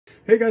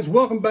Hey guys,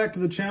 welcome back to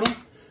the channel.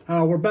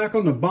 We're back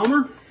on the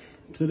Bomber.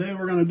 Today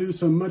we're going to do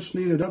some much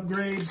needed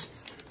upgrades.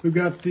 We've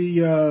got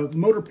the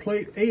motor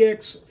plate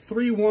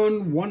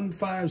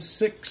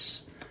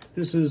AX31156.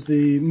 This is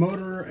the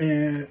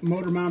motor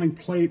mounting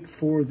plate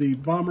for the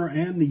Bomber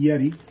and the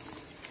Yeti.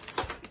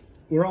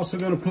 We're also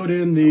going to put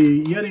in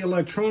the Yeti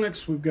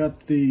electronics. We've got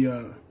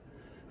the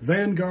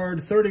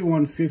Vanguard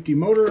 3150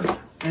 motor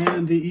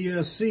and the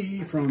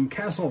ESC from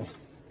Castle.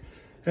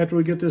 After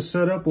we get this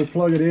set up, we'll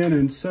plug it in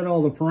and set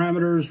all the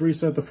parameters,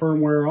 reset the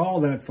firmware,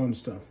 all that fun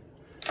stuff.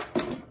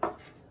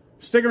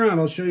 Stick around,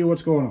 I'll show you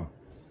what's going on.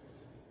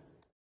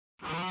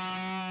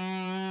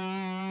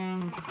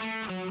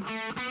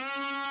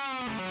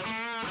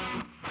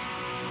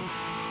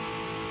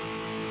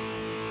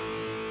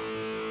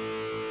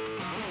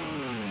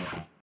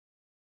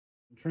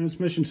 The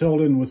transmission's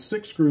held in with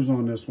 6 screws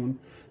on this one.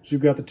 So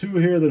you've got the 2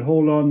 here that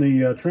hold on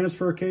the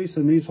transfer case,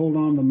 and these hold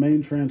on the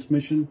main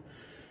transmission.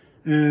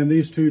 And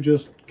these 2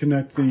 just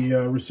connect the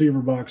receiver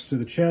box to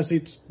the chassis.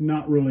 It's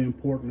not really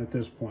important at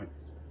this point.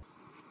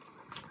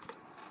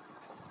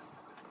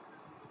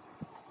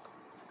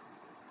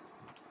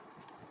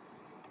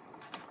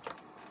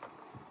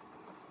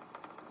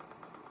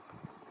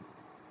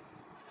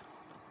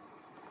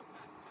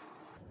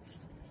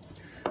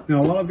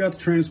 Now, while I've got the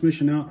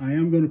transmission out, I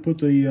am going to put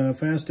the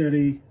fast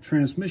eddy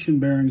transmission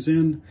bearings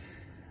in.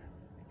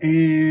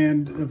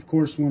 And of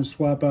course, I want to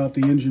swap out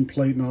the engine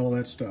plate and all of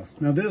that stuff.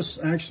 Now this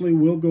actually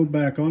will go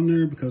back on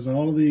there because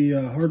all of the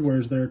hardware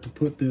is there to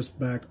put this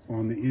back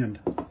on the end.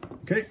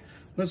 Okay,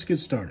 let's get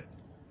started.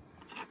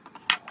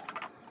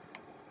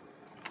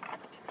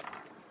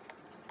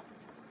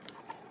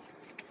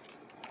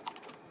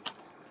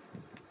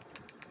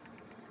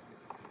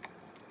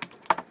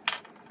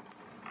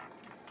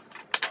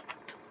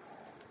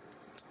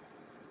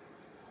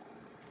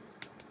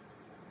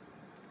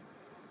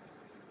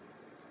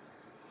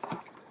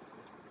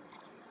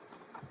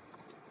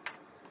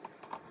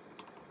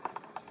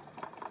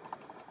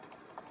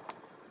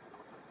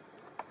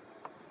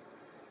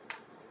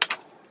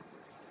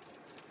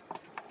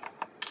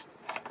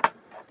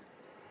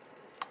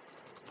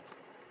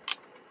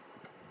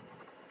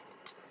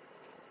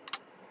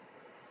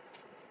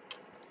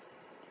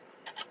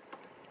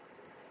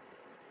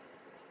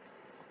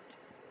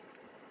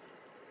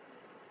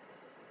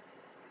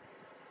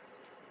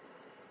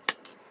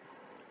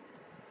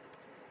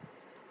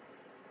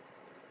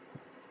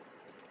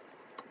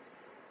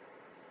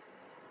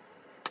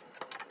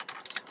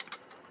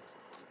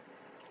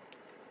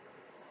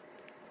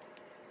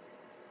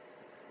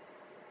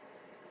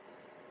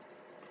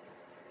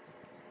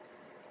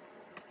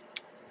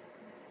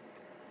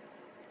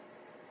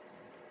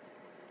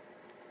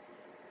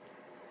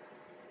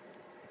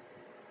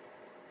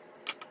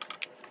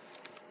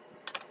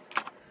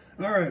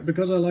 All right,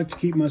 because I like to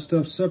keep my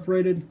stuff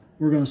separated,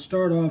 we're going to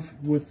start off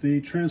with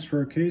the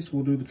transfer case.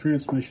 We'll do the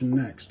transmission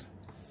next.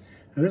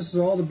 Now this is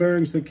all the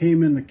bearings that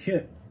came in the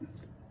kit.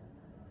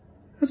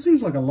 That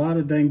seems like a lot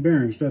of dang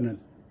bearings, doesn't it?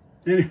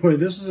 Anyway,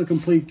 this is a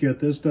complete kit.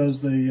 This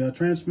does the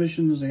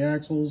transmissions, the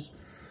axles,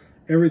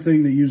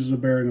 everything that uses a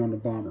bearing on the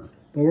Bomber.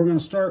 But we're going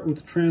to start with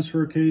the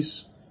transfer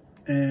case,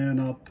 and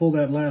I'll pull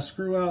that last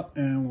screw out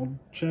and we'll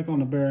check on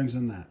the bearings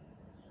in that.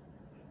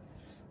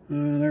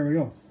 There we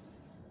go.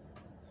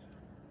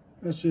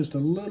 That's just a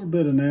little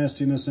bit of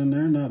nastiness in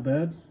there, not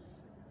bad.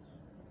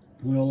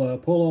 We'll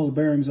pull all the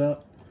bearings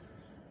out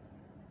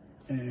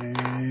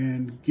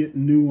and get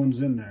new ones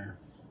in there.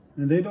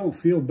 And they don't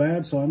feel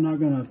bad, so I'm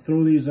not going to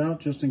throw these out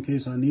just in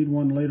case I need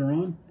one later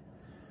on.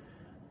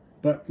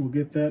 But we'll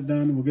get that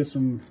done. We'll get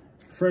some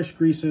fresh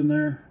grease in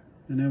there,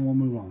 and then we'll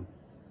move on.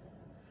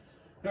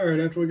 All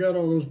right, after we got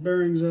all those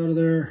bearings out of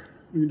there,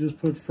 we can just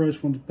put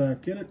fresh ones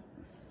back in it.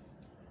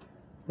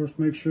 Of course,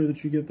 make sure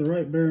that you get the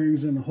right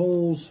bearings in the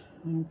holes.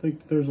 I don't think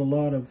that there's a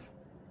lot of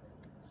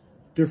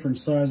different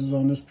sizes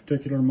on this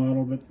particular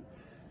model, but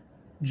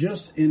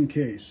just in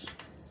case.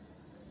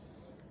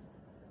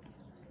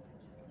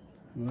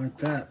 Like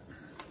that.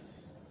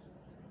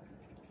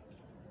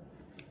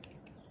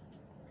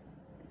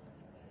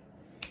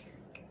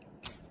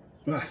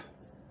 There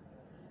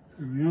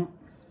we go.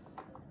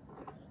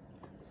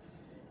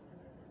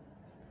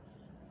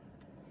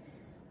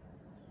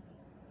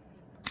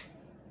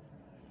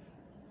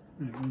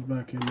 And it goes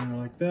back in there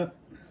like that.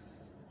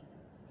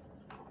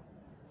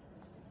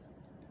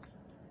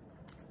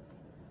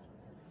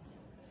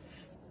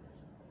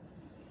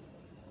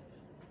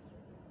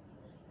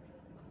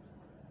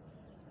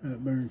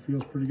 That bearing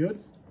feels pretty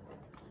good.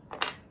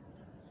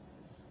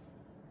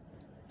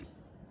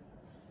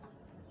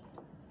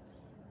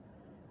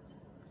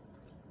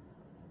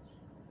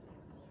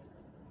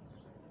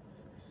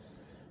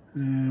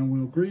 And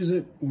we'll grease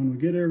it when we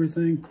get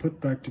everything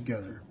put back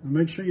together. Now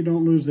make sure you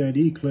don't lose that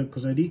E-clip,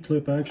 because that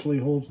E-clip actually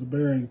holds the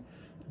bearing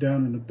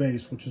down in the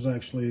base, which is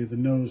actually the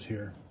nose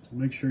here. So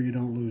make sure you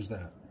don't lose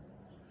that.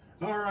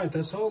 All right,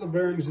 that's all the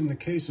bearings in the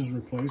cases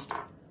replaced.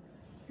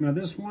 Now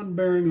this one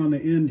bearing on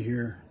the end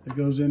here that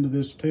goes into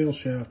this tail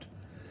shaft,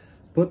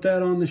 Put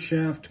that on the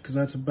shaft, because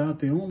that's about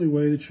the only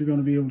way that you're going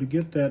to be able to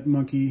get that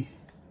monkey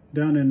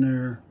down in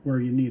there where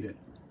you need it.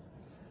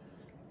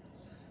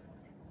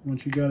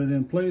 Once you got it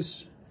in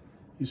place,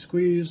 you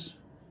squeeze,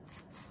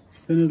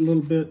 spin it a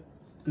little bit,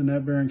 and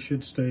that bearing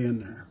should stay in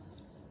there.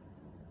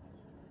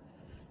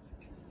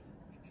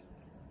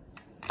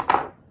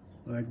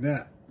 Like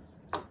that.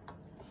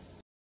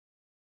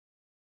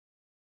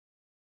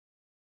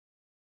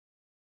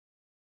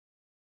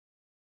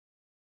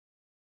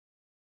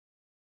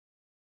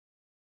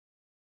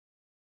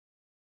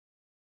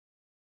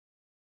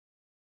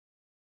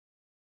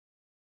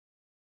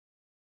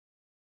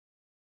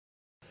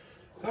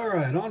 All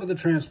right, onto the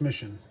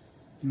transmission.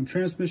 And the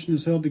transmission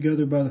is held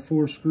together by the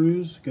 4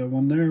 screws. Got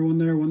one there, one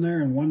there, one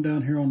there, and one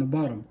down here on the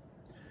bottom.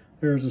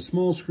 There's a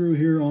small screw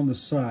here on the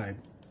side.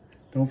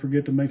 Don't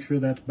forget to make sure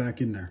that's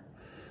back in there.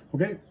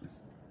 Okay,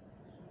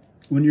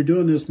 when you're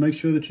doing this, make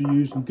sure that you're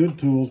using good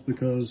tools,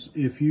 because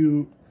if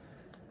you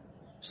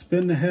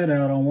spin the head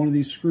out on one of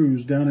these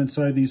screws down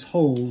inside these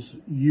holes,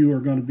 you are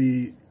going to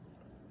be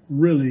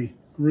really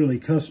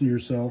cussing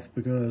yourself,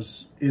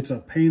 because it's a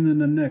pain in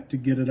the neck to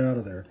get it out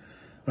of there.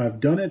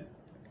 I've done it,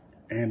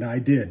 and I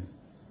did.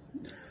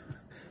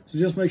 So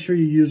just make sure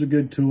you use a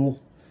good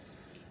tool.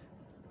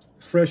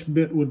 Fresh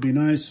bit would be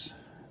nice,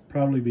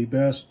 probably be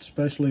best,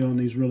 especially on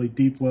these really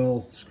deep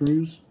well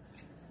screws,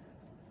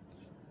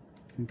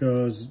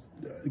 because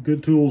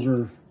good tools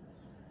are,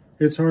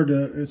 it's hard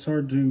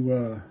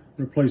to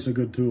replace a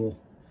good tool.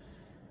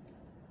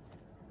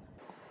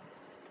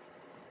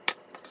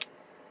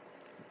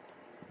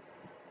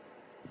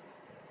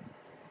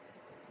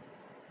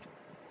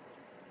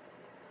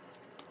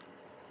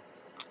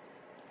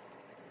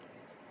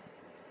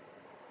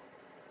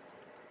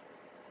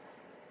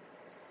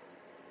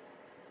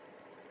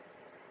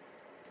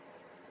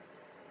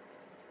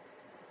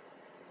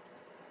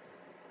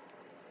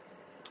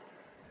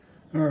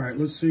 All right,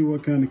 let's see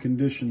what kind of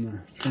condition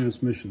the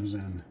transmission is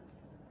in.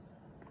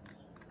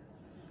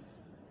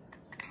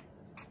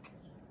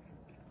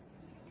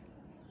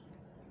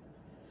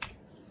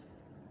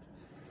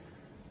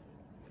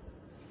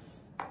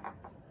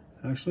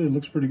 Actually, it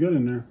looks pretty good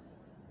in there.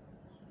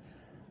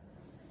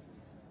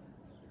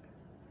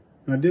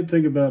 I did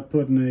think about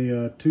putting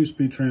a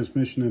 2-speed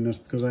transmission in this,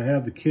 because I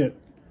have the kit,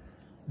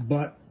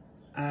 but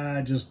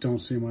I just don't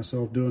see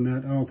myself doing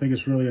that. I don't think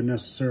it's really a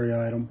necessary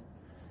item.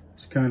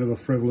 It's kind of a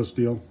frivolous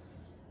deal.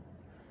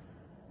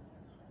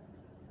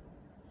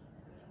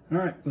 All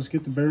right, let's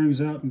get the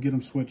bearings out and get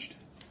them switched.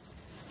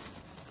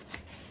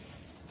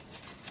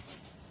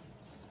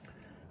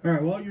 All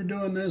right, while you're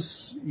doing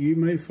this, you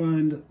may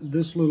find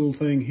this little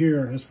thing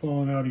here has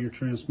fallen out of your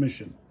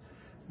transmission.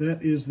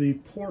 That is the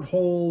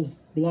porthole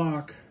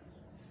block.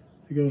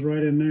 It goes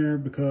right in there,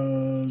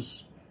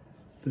 because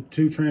the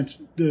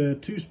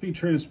 2-speed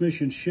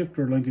transmission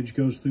shifter linkage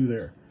goes through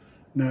there.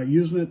 Not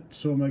using it,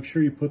 so make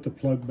sure you put the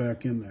plug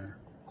back in there.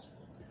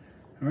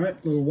 All right,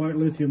 little white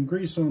lithium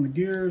grease on the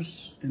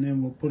gears, and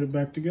then we'll put it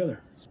back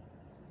together.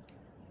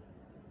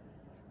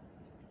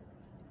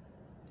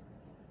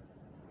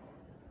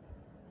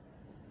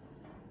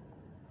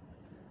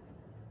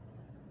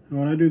 Now,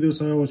 when I do this,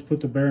 I always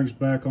put the bearings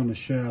back on the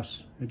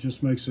shafts. It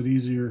just makes it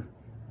easier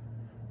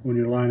when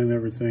you're lining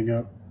everything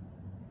up,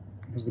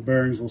 because the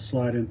bearings will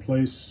slide in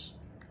place,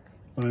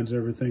 lines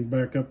everything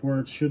back up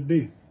where it should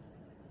be.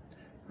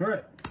 All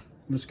right,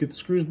 let's get the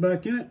screws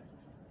back in it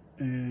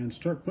and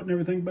start putting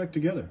everything back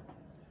together.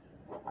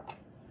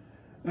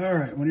 All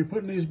right, when you're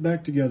putting these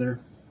back together,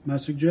 my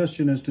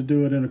suggestion is to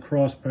do it in a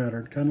cross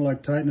pattern, kind of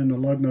like tightening the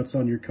lug nuts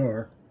on your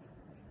car.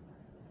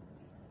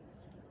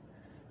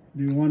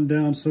 Do one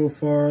down so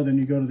far, then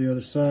you go to the other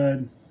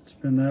side,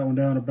 spin that one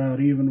down about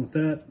even with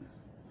that.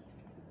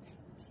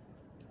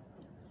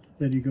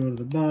 Then you go to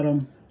the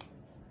bottom.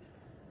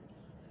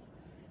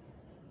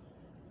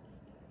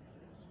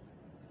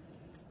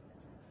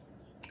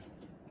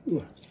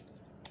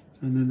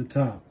 And then the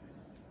top.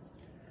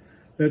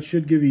 That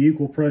should give you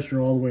equal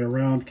pressure all the way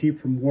around, keep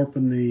from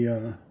warping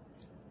the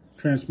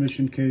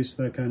transmission case,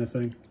 that kind of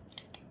thing.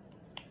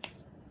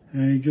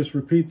 And you just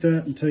repeat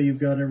that until you've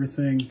got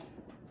everything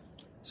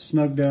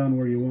snug down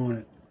where you want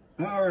it.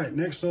 All right,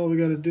 next all we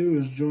got to do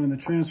is join the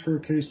transfer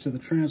case to the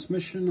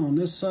transmission on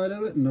this side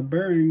of it, and the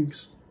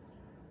bearings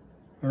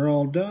are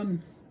all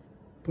done.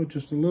 Put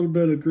just a little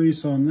bit of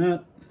grease on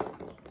that,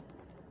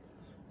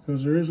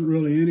 because there isn't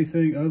really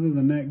anything other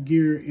than that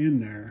gear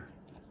in there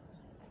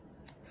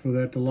for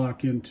that to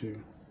lock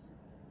into.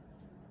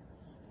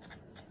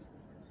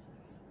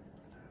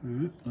 All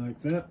right,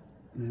 like that.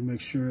 And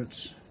make sure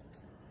it's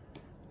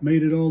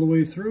made it all the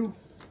way through.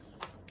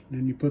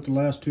 Then you put the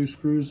last 2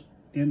 screws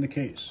in the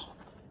case.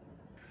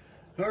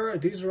 All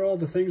right, these are all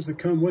the things that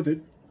come with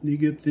it. You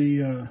get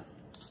the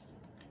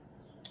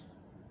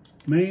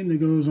main that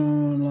goes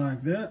on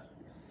like that,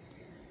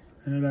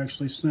 and it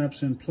actually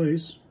snaps in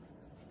place.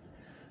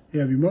 You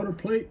have your motor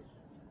plate,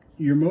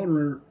 your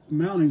motor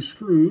mounting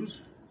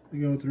screws. They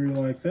go through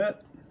like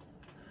that.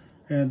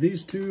 And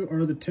these 2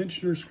 are the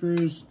tensioner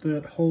screws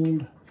that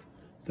hold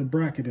the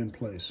bracket in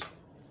place.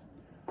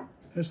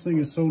 This thing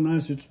is so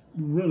nice, it's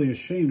really a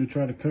shame to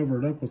try to cover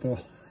it up with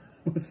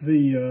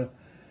the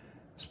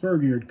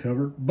spur-geared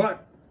cover.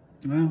 But,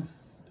 well,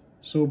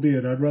 so be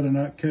it. I'd rather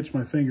not catch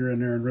my finger in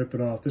there and rip it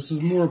off. This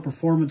is more a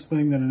performance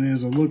thing than it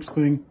is a looks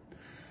thing.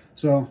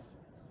 So,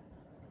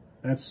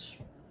 that's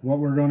what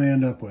we're going to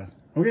end up with.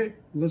 Okay,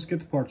 let's get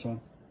the parts on.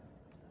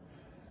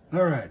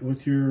 All right,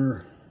 with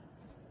your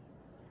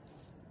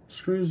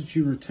screws that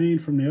you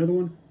retained from the other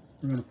one,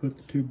 we're going to put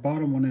the two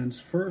bottom one ends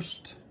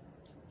first.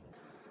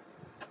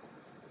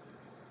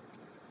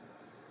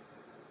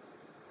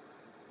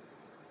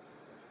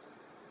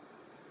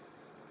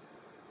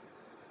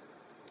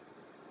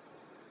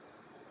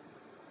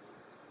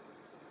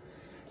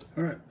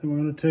 All right, then we're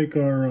going to take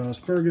our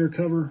spur gear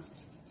cover.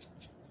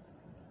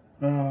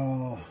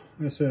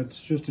 Like I said,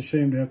 it's just a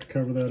shame to have to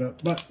cover that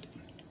up, but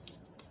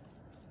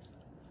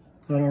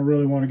I don't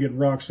really want to get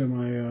rocks in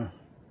my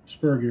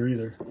spur gear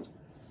either.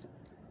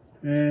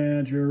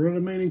 And your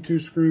remaining two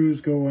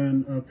screws go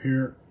in up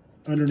here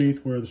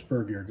underneath where the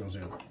spur gear goes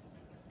in.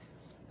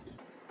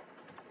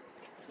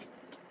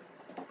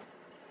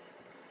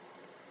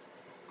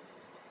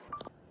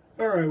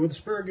 All right, with the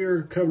spur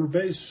gear cover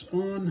base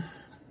on,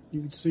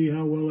 you can see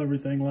how well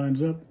everything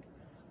lines up.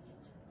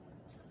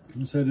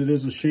 I said it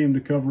is a shame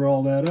to cover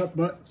all that up,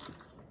 but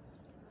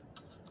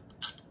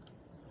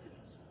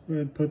go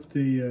ahead and put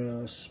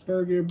the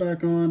spur gear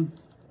back on.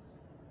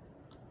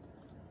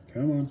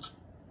 Come on.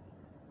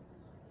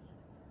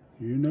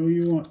 You know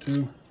you want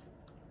to.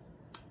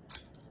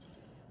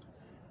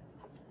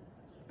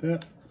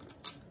 That.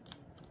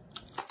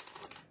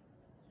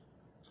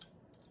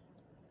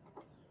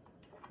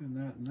 And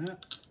that and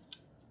that.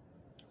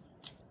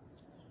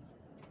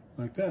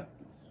 Like that.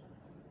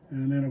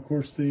 And then of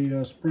course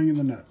the spring in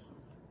the nut.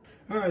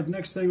 All right,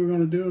 next thing we're going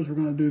to do is we're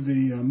going to do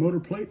the motor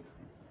plate.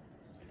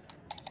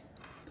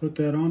 Put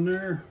that on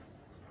there.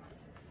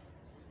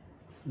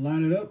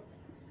 Line it up.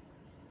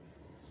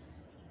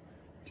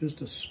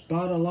 Just a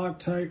spot of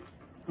Loctite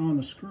on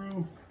the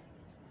screw.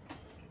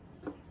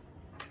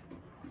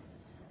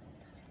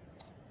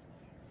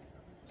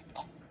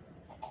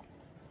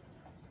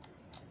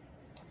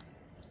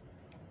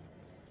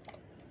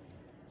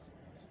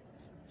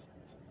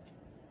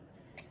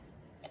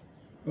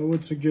 I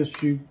would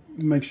suggest you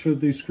make sure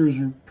these screws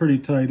are pretty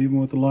tight, even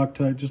with the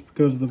Loctite, just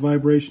because of the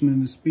vibration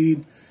and the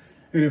speed.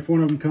 And if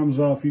one of them comes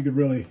off, you could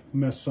really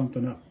mess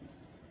something up.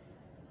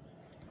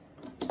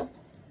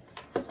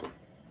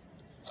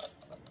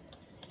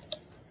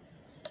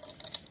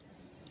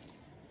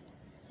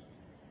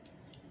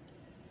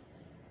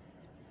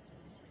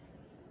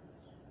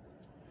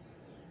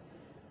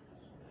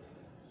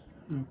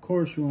 Now, of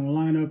course, you want to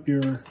line up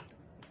your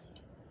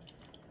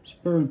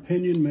spur and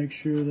pinion, make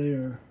sure they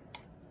are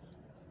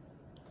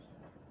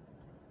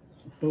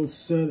both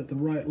set at the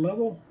right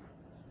level.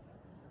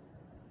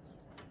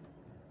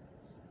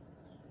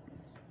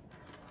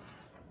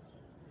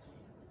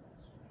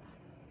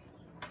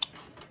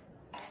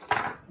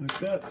 Like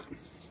that.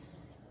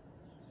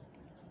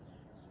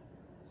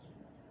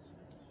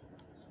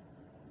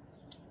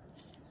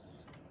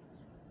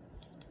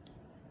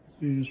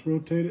 You just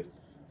rotate it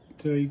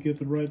until you get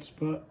the right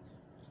spot,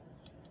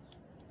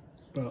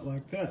 about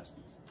like that.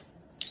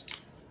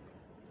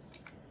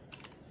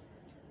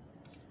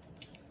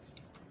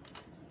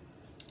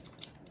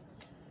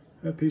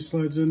 That piece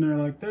slides in there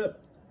like that.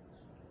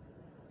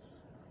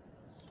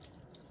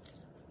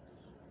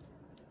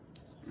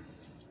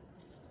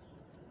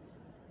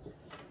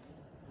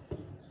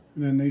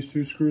 And then these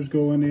two screws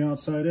go in the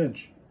outside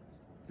edge.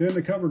 Then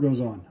the cover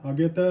goes on. I'll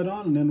get that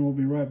on and then we'll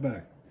be right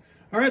back.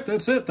 All right,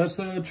 that's it. That's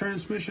the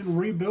transmission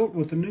rebuilt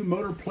with the new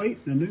motor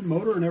plate, the new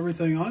motor and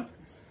everything on it.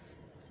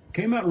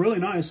 Came out really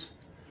nice.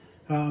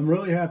 I'm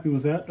really happy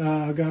with that.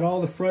 I got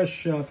all the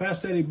fresh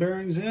fast eddy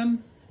bearings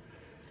in.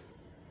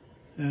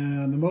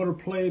 And the motor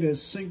plate is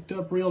synced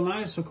up real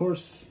nice. Of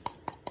course,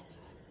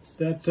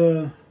 that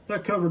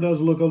cover does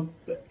look a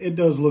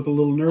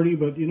little nerdy,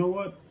 but you know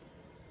what?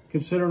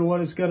 Considering what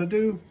it's got to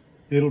do,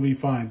 it'll be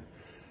fine.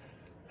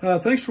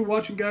 Thanks for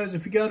watching, guys.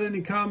 If you got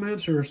any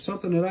comments or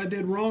something that I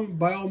did wrong,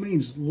 by all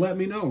means, let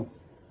me know.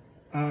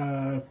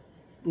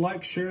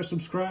 Like, share,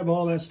 subscribe,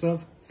 all that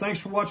stuff. Thanks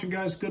for watching,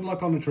 guys. Good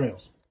luck on the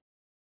trails.